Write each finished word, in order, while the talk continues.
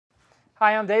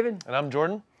Hi, I'm David. And I'm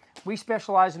Jordan. We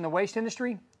specialize in the waste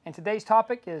industry, and today's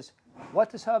topic is,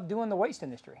 what does Hub do in the waste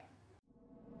industry?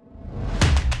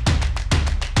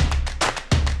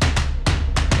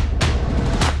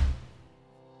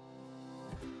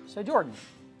 So Jordan,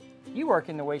 you work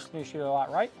in the waste industry a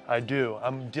lot, right? I do.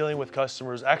 I'm dealing with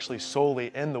customers actually solely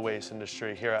in the waste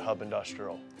industry here at Hub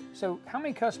Industrial. So how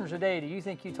many customers a day do you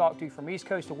think you talk to from East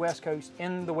Coast to West Coast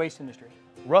in the waste industry?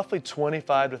 Roughly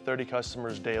 25 to 30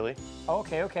 customers daily. Oh,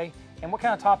 okay. And what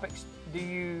kind of topics do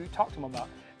you talk to them about?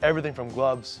 Everything from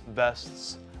gloves,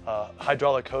 vests,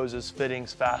 hydraulic hoses,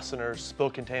 fittings, fasteners, spill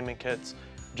containment kits,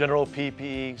 general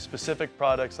PPE, specific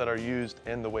products that are used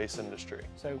in the waste industry.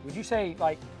 So would you say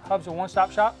like Hub's a one-stop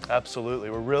shop? Absolutely.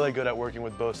 We're really good at working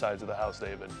with both sides of the house,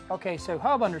 David. Okay, so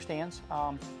Hub understands,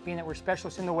 being that we're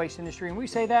specialists in the waste industry, and we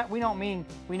say that, we don't mean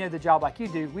we know the job like you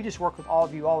do. We just work with all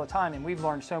of you all the time, and we've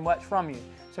learned so much from you.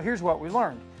 So here's what we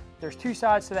learned. There's two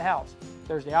sides to the house.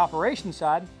 There's the operations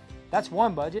side. That's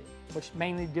one budget, which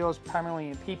mainly deals primarily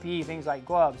in PPE, things like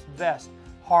gloves, vests,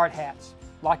 hard hats,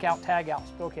 lockout, tag out,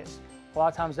 spill kits. A lot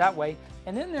of times that way.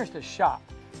 And then there's the shop.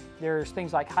 There's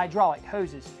things like hydraulic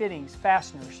hoses, fittings,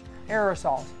 fasteners,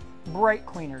 aerosols, brake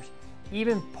cleaners,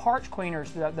 even parts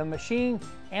cleaners, the machine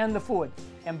and the fluid.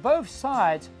 And both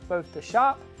sides, both the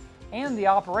shop and the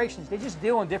operations, they just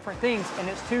deal in different things, and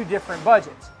it's two different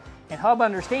budgets. And Hub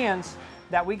understands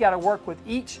that we got to work with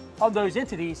each of those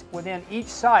entities within each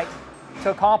site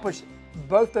to accomplish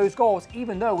both those goals,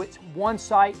 even though it's one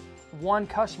site, one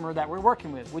customer that we're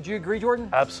working with. Would you agree, Jordan?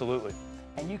 Absolutely.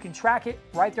 And you can track it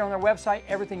right there on their website,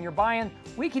 everything you're buying.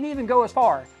 We can even go as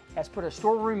far as put a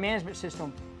storeroom management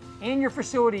system in your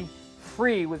facility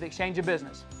free with Exchange of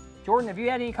Business. Jordan, have you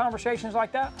had any conversations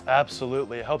like that?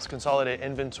 Absolutely. It helps consolidate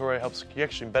inventory, helps you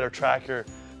actually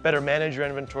better manage your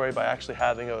inventory by actually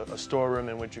having a storeroom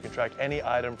in which you can track any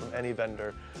item from any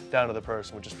vendor down to the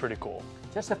person, which is pretty cool.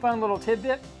 Just a fun little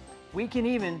tidbit. We can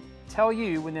even tell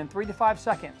you within 3 to 5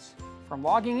 seconds from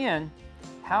logging in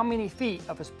how many feet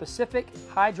of a specific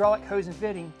hydraulic hose and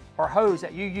fitting or hose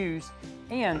that you use,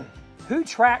 and who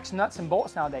tracks nuts and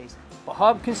bolts nowadays. But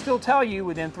Hub can still tell you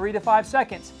within 3 to 5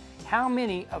 seconds how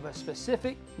many of a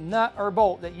specific nut or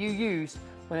bolt that you used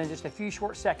within just a few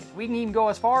short seconds. We can even go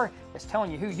as far as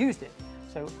telling you who used it.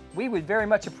 So we would very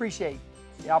much appreciate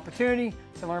the opportunity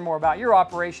to learn more about your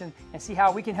operation and see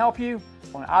how we can help you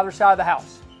on either side of the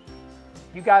house.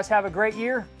 You guys have a great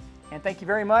year, and thank you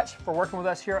very much for working with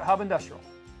us here at Hub Industrial.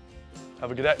 Have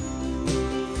a good day.